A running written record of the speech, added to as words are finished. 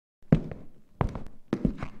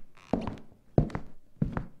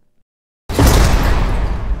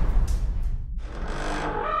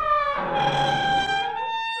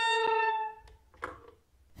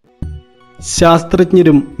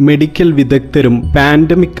ശാസ്ത്രജ്ഞരും മെഡിക്കൽ വിദഗ്ധരും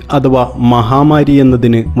പാൻഡമിക് അഥവാ മഹാമാരി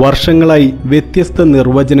എന്നതിന് വർഷങ്ങളായി വ്യത്യസ്ത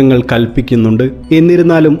നിർവചനങ്ങൾ കൽപ്പിക്കുന്നുണ്ട്.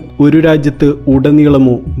 എന്നിരുന്നാലും ഒരു രാജ്യത്ത്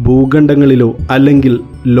ഉടനീളമോ ഭൂഖണ്ഡങ്ങളിലോ അല്ലെങ്കിൽ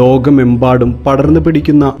ലോകമെമ്പാടും പടർന്നു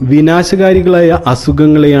പിടിക്കുന്ന വിനാശകാരികളായ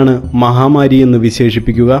അസുഖങ്ങളെയാണ് മഹാമാരി എന്ന്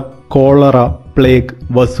വിശേഷിപ്പിക്കുക. കോളറ, പ്ലേഗ്,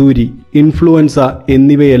 വസൂരി, ഇൻഫ്ലുവൻസ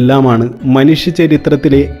എന്നിവയെല്ലാമാണ് മനുഷ്യ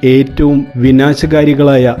ചരിത്രത്തിലെ ഏറ്റവും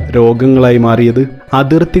വിനാശകാരികളായ രോഗങ്ങളായി മാറിയത്.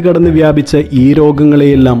 അതിർത്തി കടന്ന് വ്യാപിച്ച ഈ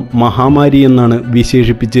രോഗങ്ങളെയെല്ലാം മഹാമാരി എന്നാണ്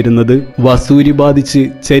വിശേഷിപ്പിച്ചിരുന്നത്. വസൂരി ബാധിച്ച്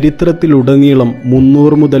ചരിത്രത്തിലുടനീളം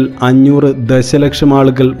 300 മുതൽ 500 ദശലക്ഷം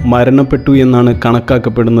ആളുകൾ മരണപ്പെട്ടു എന്നാണ്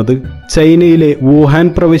കണക്കാക്കപ്പെടുന്നത്. ചൈനയിലെ വുഹാൻ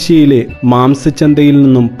പ്രവിശ്യയിലെ മാംസച്ചന്തയിൽ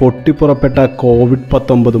നിന്നും പൊട്ടിപ്പുറപ്പെട്ട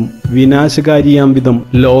കോവിഡ്-19 വിനാശകാരിയാം വിധം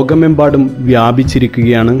ലോകമെമ്പാടും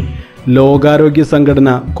വ്യാപിച്ചിരിക്കുകയാണ്. ലോകാരോഗ്യ സംഘടന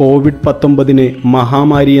കോവിഡ്-19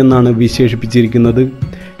 മഹാമാരി എന്നാണ് വിശേഷിപ്പിച്ചിരിക്കുന്നത്.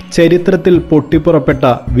 ചരിത്രത്തിൽ പൊട്ടിപ്പുറപ്പെട്ട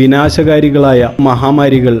വിനാശകാരികളായ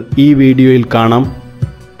മഹാമാരികൾ ഈ വീഡിയോയിൽ കാണാം.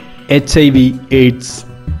 HIV AIDS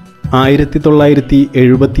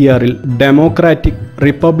 1976 democratic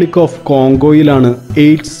republic of കോങ്കോയിലാണ്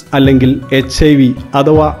AIDS അല്ലെങ്കിൽ HIV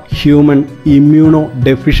അഥവാ ഹ്യൂമൻ ഇമ്മ്യൂണോ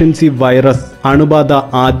ഡെഫിഷ്യൻസി വൈറസ് അണുബാധ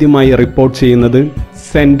ആദ്യമായി റിപ്പോർട്ട് ചെയ്യുന്നത്.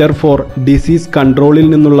 സെന്റർ ഫോർ ഡിസീസ് കൺട്രോളിൽ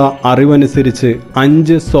നിന്നുള്ള അറിവനുസരിച്ച്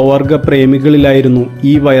 5 സ്വവർഗ പ്രേമികളിലായിരുന്നു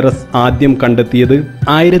ഈ വൈറസ് ആദ്യം കണ്ടെത്തിയത്.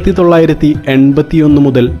 1981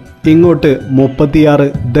 മുതൽ ഇങ്ങോട്ട് 36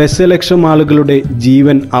 ദശലക്ഷം ആളുകളുടെ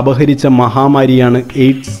ജീവൻ അപഹരിച്ച മഹാമാരിയാണ്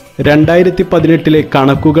എയ്ഡ്സ്. 2018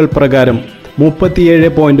 കണക്കുകൾ പ്രകാരം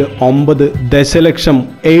 37.9 ദശലക്ഷം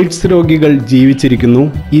എയ്ഡ്സ് രോഗികൾ ജീവിച്ചിരിക്കുന്നു.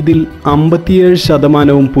 ഇതിൽ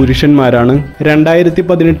 57% പുരുഷന്മാരാണ്.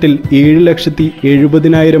 2018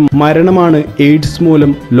 7,70,000 മരണമാണ് എയ്ഡ്സ്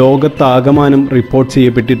മൂലം ലോകത്താകമാനം റിപ്പോർട്ട്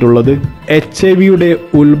ചെയ്യപ്പെട്ടിട്ടുള്ളത്. HIV-യുടെ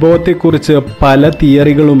ഉത്ഭവത്തെക്കുറിച്ച് പല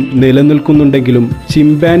തിയറികളും നിലനിൽക്കുന്നുണ്ടെങ്കിലും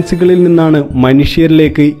ചിമ്പാൻസികളിൽ നിന്നാണ്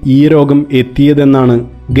മനുഷ്യരിലേക്ക് ഈ രോഗം എത്തിയതെന്നാണ്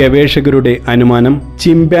ഗവേഷകരുടെ അനുമാനം.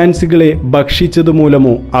 ചിമ്പാൻസികളെ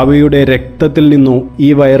ഭക്ഷിച്ചതുമൂലമോ അവയുടെ രക്തത്തിൽ നിന്നോ ഈ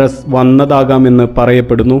വൈറസ് വന്നതാകാമെന്ന്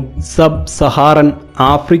പറയപ്പെടുന്നു. സബ്-സഹാറൻ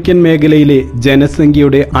ആഫ്രിക്കൻ മേഖലയിലെ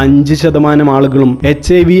ജനസംഖ്യയുടെ 5% ആളുകളും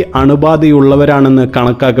HIV അണുബാധയുള്ളവരാണെന്ന്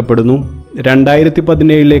കണക്കാക്കപ്പെടുന്നു.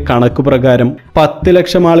 2017 കണക്ക് പ്രകാരം 10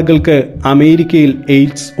 ലക്ഷം ആളുകൾക്ക് അമേരിക്കയിൽ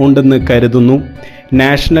എയ്ഡ്സ് ഉണ്ടെന്ന് കരുതുന്നു.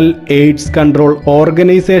 നാഷണൽ എയ്ഡ്സ് കൺട്രോൾ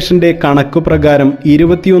ഓർഗനൈസേഷന്റെ കണക്കു പ്രകാരം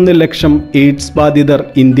 21 ലക്ഷം എയ്ഡ്സ് ബാധിതർ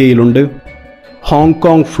ഇന്ത്യയിലുണ്ട്.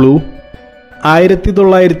 Hong Kong flu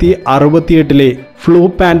 1968 flu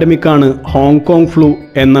പാൻഡമിക്കാണ് Hong Kong flu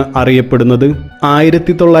എന്ന് അറിയപ്പെടുന്നത്.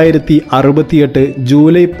 1968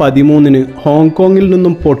 ജൂലൈ 13 ഹോങ്കോങ്ങിൽ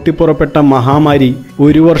നിന്നും പൊട്ടിപ്പുറപ്പെട്ട മഹാമാരി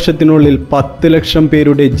ഒരു വർഷത്തിനുള്ളിൽ 10 ലക്ഷം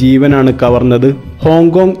പേരുടെ ജീവനാണ് കവർന്നത്.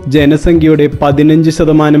 ഹോങ്കോങ് ജനസംഖ്യയുടെ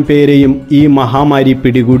 15% പേരെയും ഈ മഹാമാരി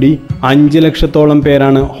പിടികൂടി. 5 ലക്ഷത്തോളം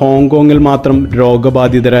പേരാണ് ഹോങ്കോങ്ങിൽ മാത്രം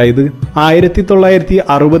രോഗബാധിതരായത്.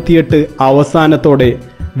 1968 അവസാനത്തോടെ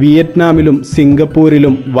വിയറ്റ്നാമിലും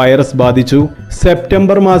സിംഗപ്പൂരിലും വൈറസ് ബാധിച്ചു.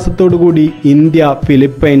 സെപ്റ്റംബർ മാസത്തോടുകൂടി ഇന്ത്യ,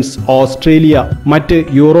 ഫിലിപ്പൈൻസ്, ഓസ്ട്രേലിയ, മറ്റ്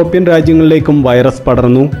യൂറോപ്യൻ രാജ്യങ്ങളിലേക്കും വൈറസ്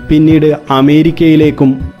പടർന്നു. പിന്നീട് അമേരിക്കയിലേക്കും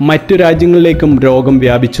മറ്റു രാജ്യങ്ങളിലേക്കും രോഗം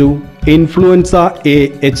വ്യാപിച്ചു. ഇൻഫ്ലുവൻസ എ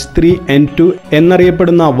H3N2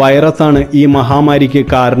 എന്നറിയപ്പെടുന്ന വൈറസാണ് ഈ മഹാമാരിക്ക്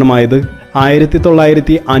കാരണമായത്.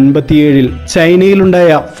 1957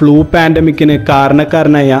 ചൈനയിലുണ്ടായ flu പാൻഡമിക്കിന്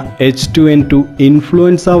കാരണക്കാരനായ H2N2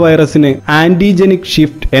 influenza വൈറസിന് antigenic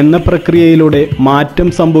shift എന്ന പ്രക്രിയയിലൂടെ മാറ്റം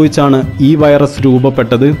സംഭവിച്ചാണ് ഈ വൈറസ്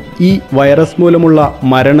രൂപപ്പെട്ടത്. ഈ വൈറസ് മൂലമുള്ള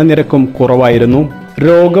മരണനിരക്കും കുറവായിരുന്നു.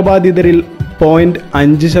 രോഗബാധിതരിൽ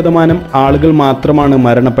 0.5% ആളുകൾ മാത്രമാണ്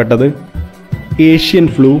മരണപ്പെട്ടത്. ഏഷ്യൻ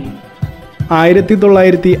ഫ്ലൂ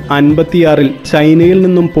 1956 ചൈനയിൽ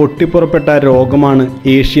നിന്നും പൊട്ടിപ്പുറപ്പെട്ട രോഗമാണ്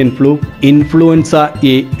Asian flu. Influenza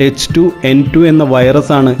A H2N2 എന്ന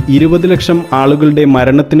വൈറസാണ് 20 ലക്ഷം ആളുകളുടെ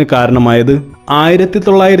മരണത്തിന് കാരണമായത്.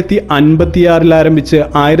 1956 ആരംഭിച്ച്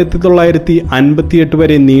 1958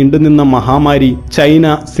 വരെ നീണ്ടുനിന്ന മഹാമാരി ചൈന,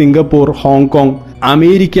 സിംഗപ്പൂർ, ഹോങ്കോങ്,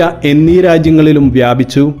 അമേരിക്ക എന്നീ രാജ്യങ്ങളിലും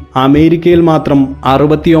വ്യാപിച്ചു. അമേരിക്കയിൽ മാത്രം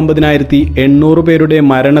 69,800 പേരുടെ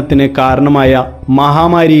മരണത്തിന് കാരണമായ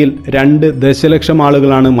മഹാമാരിയിൽ 2 ദശലക്ഷം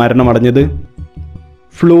ആളുകളാണ് മരണമടഞ്ഞത്.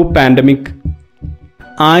 ഫ്ലൂ പാൻഡമിക്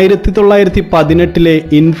 1918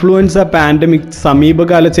 ഇൻഫ്ലുവൻസ പാൻഡമിക്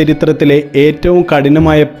സമീപകാല ചരിത്രത്തിലെ ഏറ്റവും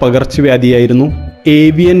കഠിനമായ പകർച്ചവ്യാധിയായിരുന്നു.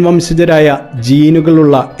 ഏവിയൻ വംശജരായ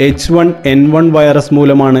ജീനുകളുള്ള H1N1 വൈറസ്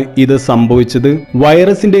മൂലമാണ് ഇത് സംഭവിച്ചത്.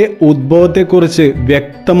 വൈറസിന്റെ ഉദ്ഭവത്തെക്കുറിച്ച്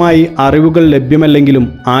വ്യക്തമായി അറിവുകൾ ലഭ്യമല്ലെങ്കിലും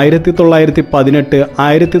 1918,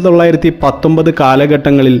 1919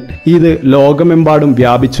 കാലഘട്ടങ്ങളിൽ ഇത് ലോകമെമ്പാടും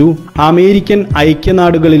വ്യാപിച്ചു. അമേരിക്കൻ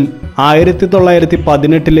ഐക്യനാടുകളിൽ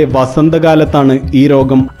 1918 വസന്തകാലത്താണ് ഈ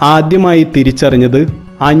രോഗം ആദ്യമായി തിരിച്ചറിഞ്ഞത്.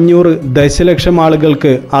 500 ദശലക്ഷം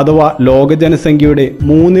ആളുകൾക്ക് അഥവാ ലോക ജനസംഖ്യയുടെ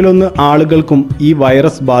 1/3 ആളുകൾക്കും ഈ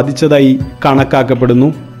വൈറസ് ബാധിച്ചതായി കണക്കാക്കപ്പെടുന്നു.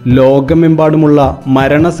 ലോകമെമ്പാടുമുള്ള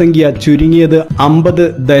മരണസംഖ്യ ചുരുങ്ങിയത് 50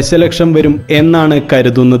 ദശലക്ഷം വരും എന്നാണ്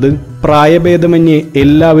കരുതുന്നത്. പ്രായഭേദമന്യേ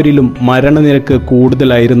എല്ലാവരിലും മരണനിരക്ക്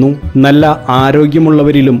കൂടുതലായിരുന്നു. നല്ല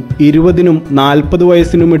ആരോഗ്യമുള്ളവരിലും 20നും 40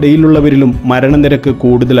 വയസ്സിനും ഇടയിലുള്ളവരിലും മരണനിരക്ക്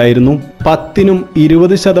കൂടുതലായിരുന്നു. 10നും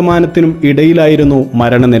 20% ഇടയിലായിരുന്നു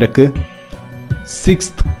മരണനിരക്ക്.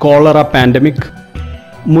 6th cholera pandemic.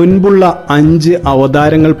 മുൻപുള്ള 5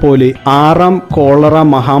 അവതാരങ്ങൾ പോലെ 6ാം കോളറ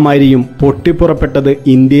മഹാമാരിയും പൊട്ടിപ്പുറപ്പെട്ടത്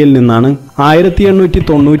ഇന്ത്യയിൽ നിന്നാണ്.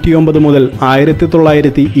 1899 മുതൽ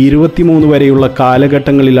 1923 വരെയുള്ള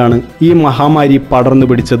കാലഘട്ടങ്ങളിലാണ് ഈ മഹാമാരി പടർന്നു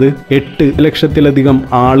പിടിച്ചത്. 8 ലക്ഷത്തിലധികം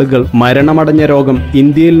ആളുകൾ മരണമടഞ്ഞ രോഗം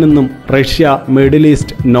ഇന്ത്യയിൽ നിന്നും Russia, middle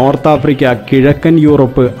east, north Africa, കിഴക്കൻ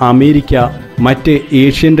യൂറോപ്പ്, അമേരിക്ക, മറ്റ്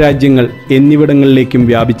ഏഷ്യൻ രാജ്യങ്ങൾ എന്നിവിടങ്ങളിലേക്കും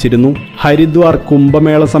വ്യാപിച്ചിരുന്നു. ഹരിദ്വാർ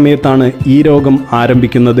കുംഭമേള സമയത്താണ് ഈ രോഗം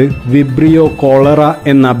ആരംഭിക്കുന്നത്. വിബ്രിയോ കോളറ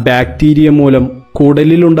എന്ന ബാക്ടീരിയ മൂലം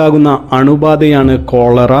കുടലിലുണ്ടാകുന്ന അണുബാധയാണ്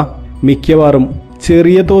കോളറ. മിക്കവാറും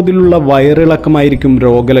ചെറിയ തോതിലുള്ള വയറിളക്കമായിരിക്കും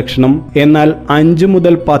രോഗലക്ഷണം. എന്നാൽ 5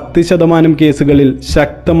 മുതൽ 10% കേസുകളിൽ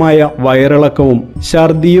ശക്തമായ വയറിളക്കവും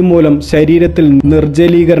ഛർദിയും മൂലം ശരീരത്തിൽ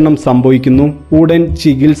നിർജ്ജലീകരണം സംഭവിക്കുന്നു. ഉടൻ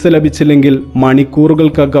ചികിത്സ ലഭിച്ചില്ലെങ്കിൽ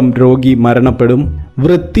മണിക്കൂറുകൾക്കകം രോഗി മരണപ്പെടും.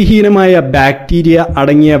 വൃത്തിഹീനമായ ബാക്ടീരിയ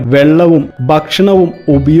അടങ്ങിയ വെള്ളവും ഭക്ഷണവും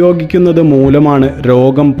ഉപയോഗിക്കുന്നത് മൂലമാണ്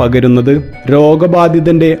രോഗം പകരുന്നത്.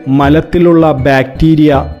 രോഗബാധിതന്റെ മലത്തിലുള്ള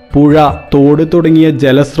ബാക്ടീരിയ പുഴ, തോട് തുടങ്ങിയ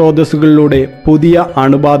ജലസ്രോതസ്സുകളിലൂടെ പുതിയ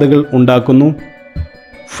അണുബാധകൾ ഉണ്ടാക്കുന്നു.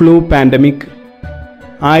 Flu pandemic.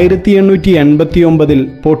 1889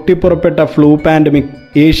 പൊട്ടിപ്പുറപ്പെട്ട flu pandemic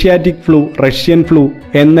Asiatic flu, Russian flu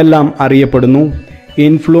എന്നെല്ലാം അറിയപ്പെടുന്നു.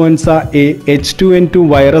 Influenza A H2N2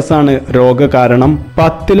 വൈറസാണ് രോഗകാരണം.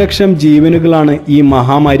 10 ലക്ഷം ജീവനുകളാണ് ഈ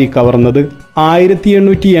മഹാമാരി കവർന്നത്.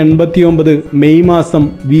 1889 മെയ് മാസം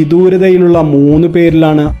വിദൂരതയിലുള്ള 3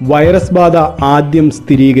 പേരിലാണ് വൈറസ് ബാധ ആദ്യം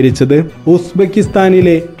സ്ഥിരീകരിച്ചത്.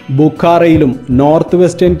 ഉസ്ബെക്കിസ്ഥാനിലെ ബുഖാറയിലും നോർത്ത്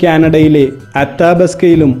വെസ്റ്റേൺ കാനഡയിലെ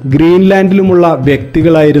അത്താബസ്കയിലും ഗ്രീൻലാൻഡിലുമുള്ള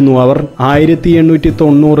വ്യക്തികളായിരുന്നു അവർ.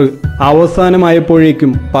 1890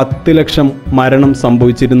 അവസാനമായപ്പോഴേക്കും 10 ലക്ഷം മരണം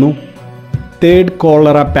സംഭവിച്ചിരുന്നു. 3rd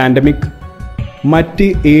cholera pandemic. മറ്റ്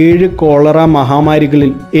 7 കോളറ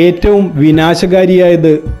മഹാമാരികളിൽ ഏറ്റവും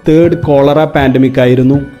വിനാശകാരിയായത് 3rd കോളറ പാൻഡമിക്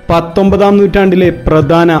ആയിരുന്നു. 19ാം നൂറ്റാണ്ടിലെ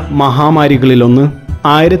പ്രധാന മഹാമാരികളിലൊന്ന്.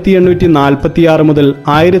 1846 മുതൽ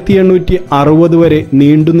 1860 വരെ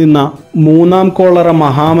നീണ്ടുനിന്ന 3ാം കോളറ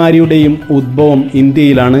മഹാമാരിയുടെയും ഉദ്ഭവം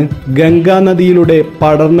ഇന്ത്യയിലാണ്. ഗംഗാ നദിയിലൂടെ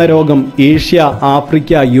പടർന്ന രോഗം Asia,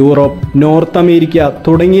 Africa, Europe, north America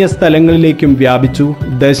തുടങ്ങിയ സ്ഥലങ്ങളിലേക്കും വ്യാപിച്ചു.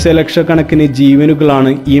 ദശലക്ഷക്കണക്കിന്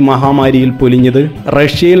ജീവനുകളാണ് ഈ മഹാമാരിയിൽ പൊലിഞ്ഞത്.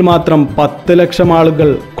 റഷ്യയിൽ മാത്രം 10 ലക്ഷം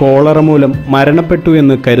ആളുകൾ കോളറ മൂലം മരണപ്പെട്ടു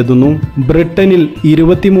എന്ന് കരുതുന്നു. ബ്രിട്ടനിൽ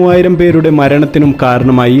 23,000 പേരുടെ മരണത്തിനും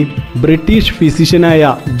കാരണമായി. ബ്രിട്ടീഷ് ഫിസിഷ്യനായ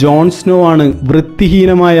ജോൺ സ്നോ ആണ്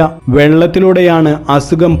വൃത്തിഹീനമായ വെള്ളത്തിലൂടെയാണ്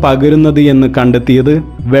അസുഖം പകരുന്നത് എന്ന് കണ്ടെത്തിയത്.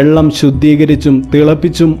 വെള്ളം ശുദ്ധീകരിച്ചും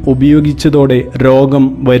തിളപ്പിച്ചും ഉപയോഗിച്ചതോടെ രോഗം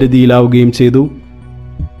വരുതിയിലാവുകയും ചെയ്തു.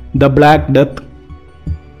 The black death,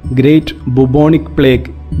 great ബുബോണിക് plague,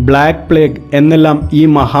 black plague എന്നെല്ലാം ഈ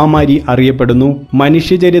മഹാമാരി അറിയപ്പെടുന്നു.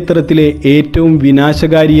 മനുഷ്യചരിത്രത്തിലെ ഏറ്റവും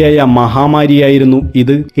വിനാശകാരിയായ മഹാമാരിയായിരുന്നു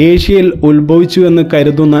ഇത്. ഏഷ്യയിൽ ഉത്ഭവിച്ചുവെന്ന്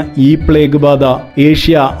കരുതുന്ന ഈ പ്ലേഗ് ബാധ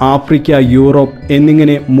ഏഷ്യ, ആഫ്രിക്ക, യൂറോപ്പ്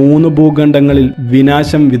എന്നിങ്ങനെ 3 ഭൂഖണ്ഡങ്ങളിൽ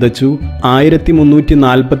വിനാശം വിതച്ചു.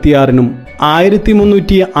 1346നും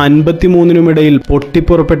 1353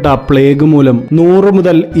 പൊട്ടിപ്പുറപ്പെട്ട പ്ലേഗ് മൂലം 100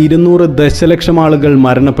 മുതൽ 200 ദശലക്ഷം ആളുകൾ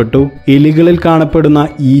മരണപ്പെട്ടു. എലികളിൽ കാണപ്പെടുന്ന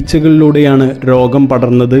ഈച്ചകളിലൂടെയാണ് രോഗം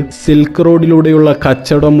പടർന്നത്. സിൽക്ക് റോഡിലൂടെയുള്ള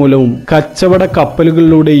കച്ചവടം മൂലവും കച്ചവട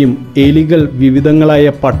കപ്പലുകളിലൂടെയും എലികൾ വിവിധങ്ങളായ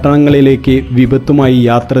പട്ടണങ്ങളിലേക്ക് വിപത്തുമായി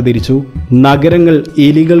യാത്ര തിരിച്ചു. നഗരങ്ങൾ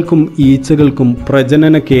എലികൾക്കും ഈച്ചകൾക്കും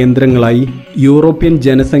പ്രജനന കേന്ദ്രങ്ങളായി. യൂറോപ്യൻ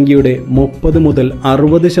ജനസംഖ്യയുടെ 30 മുതൽ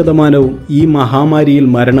 60% ഈ മഹാമാരിയിൽ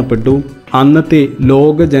മരണപ്പെട്ടു. അന്നത്തെ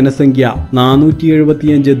ലോക ജനസംഖ്യ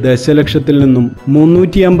 475 ദശലക്ഷത്തിൽ നിന്നും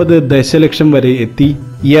 350 ദശലക്ഷം വരെ എത്തി.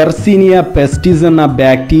 യെർസീനിയ പെസ്റ്റിസ് എന്ന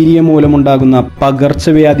ബാക്ടീരിയ മൂലമുണ്ടാകുന്ന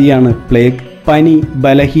പകർച്ചവ്യാധിയാണ് പ്ലേഗ്. പനി,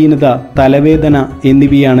 ബലഹീനത, തലവേദന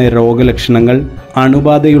എന്നിവയാണ് രോഗലക്ഷണങ്ങൾ.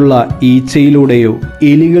 അണുബാധയുള്ള ഈച്ചയിലൂടെയോ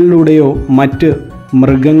എലികളിലൂടെയോ മറ്റ്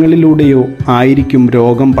മൃഗങ്ങളിലൂടെയോ ആയിരിക്കും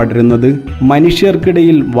രോഗം പടരുന്നത്.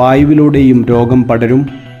 മനുഷ്യർക്കിടയിൽ വായുവിലൂടെയും രോഗം പടരും.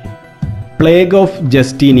 Plague of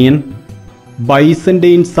Justinian.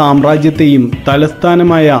 ബൈസന്റൈൻ സാമ്രാജ്യത്തെയും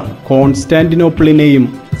തലസ്ഥാനമായ കോൺസ്റ്റാന്റിനോപ്പിളിനെയും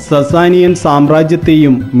സസാനിയൻ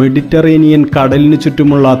സാമ്രാജ്യത്തെയും മെഡിറ്ററേനിയൻ കടലിനു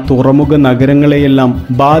ചുറ്റുമുള്ള തുറമുഖ നഗരങ്ങളെയെല്ലാം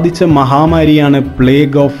ബാധിച്ച മഹാമാരിയാണ്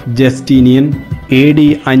പ്ലേഗ് ഓഫ് ജസ്റ്റീനിയൻ. AD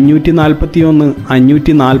 541,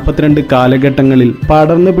 542 കാലഘട്ടങ്ങളിൽ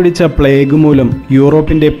പടർന്നു പിടിച്ച പ്ലേഗ് മൂലം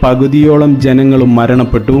യൂറോപ്പിന്റെ പകുതിയോളം ജനങ്ങളും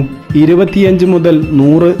മരണപ്പെട്ടു. 25 മുതൽ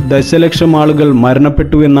 100 ദശലക്ഷം ആളുകൾ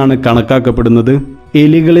മരണപ്പെട്ടു എന്നാണ് കണക്കാക്കപ്പെടുന്നത്.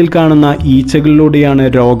 എലികളിൽ കാണുന്ന ഈച്ചകളിലൂടെയാണ്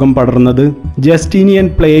രോഗം പടർന്നത്. ജസ്റ്റീനിയൻ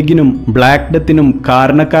പ്ലേഗിനും ബ്ലാക്ക് ഡെത്തിനും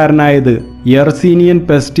കാരണക്കാരനായത് യെർസീനിയൻ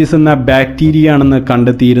പെസ്റ്റിസ് എന്ന ബാക്ടീരിയയാണെന്ന്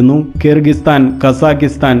കണ്ടെത്തിയിരുന്നു. കിർഗിസ്ഥാൻ,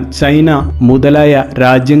 കസാക്കിസ്ഥാൻ, ചൈന മുതലായ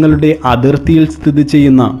രാജ്യങ്ങളുടെ അതിർത്തിയിൽ സ്ഥിതി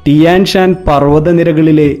ചെയ്യുന്ന ടിയാൻഷാൻ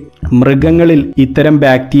പർവ്വതനിരകളിലെ മൃഗങ്ങളിൽ ഇത്തരം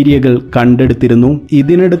ബാക്ടീരിയകൾ കണ്ടെടുത്തിരുന്നു.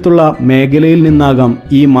 ഇതിനടുത്തുള്ള മേഖലയിൽ നിന്നാകാം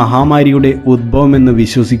ഈ മഹാമാരിയുടെ ഉദ്ഭവമെന്ന്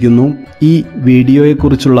വിശ്വസിക്കുന്നു. ഈ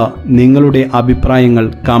വീഡിയോയെക്കുറിച്ചുള്ള നിങ്ങളുടെ അഭിപ്രായങ്ങൾ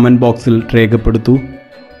കമന്റ് ബോക്സിൽ രേഖപ്പെടുത്തൂ.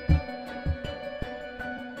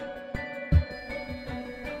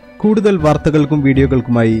 കൂടുതൽ വാർത്തകൾക്കും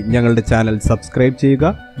വീഡിയോകൾക്കുമായി ഞങ്ങളുടെ ചാനൽ സബ്സ്ക്രൈബ്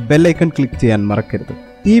ചെയ്യുക. ബെൽ ഐക്കൺ ക്ലിക്ക് ചെയ്യാൻ മറക്കരുത്.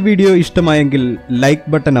 ഈ വീഡിയോ ഇഷ്ടമായെങ്കിൽ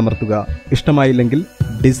ലൈക്ക് ബട്ടൺ അമർത്തുക. ഇഷ്ടമായില്ലെങ്കിൽ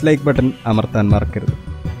ഡിസ്ലൈക്ക് ബട്ടൺ അമർത്താൻ മറക്കരുത്.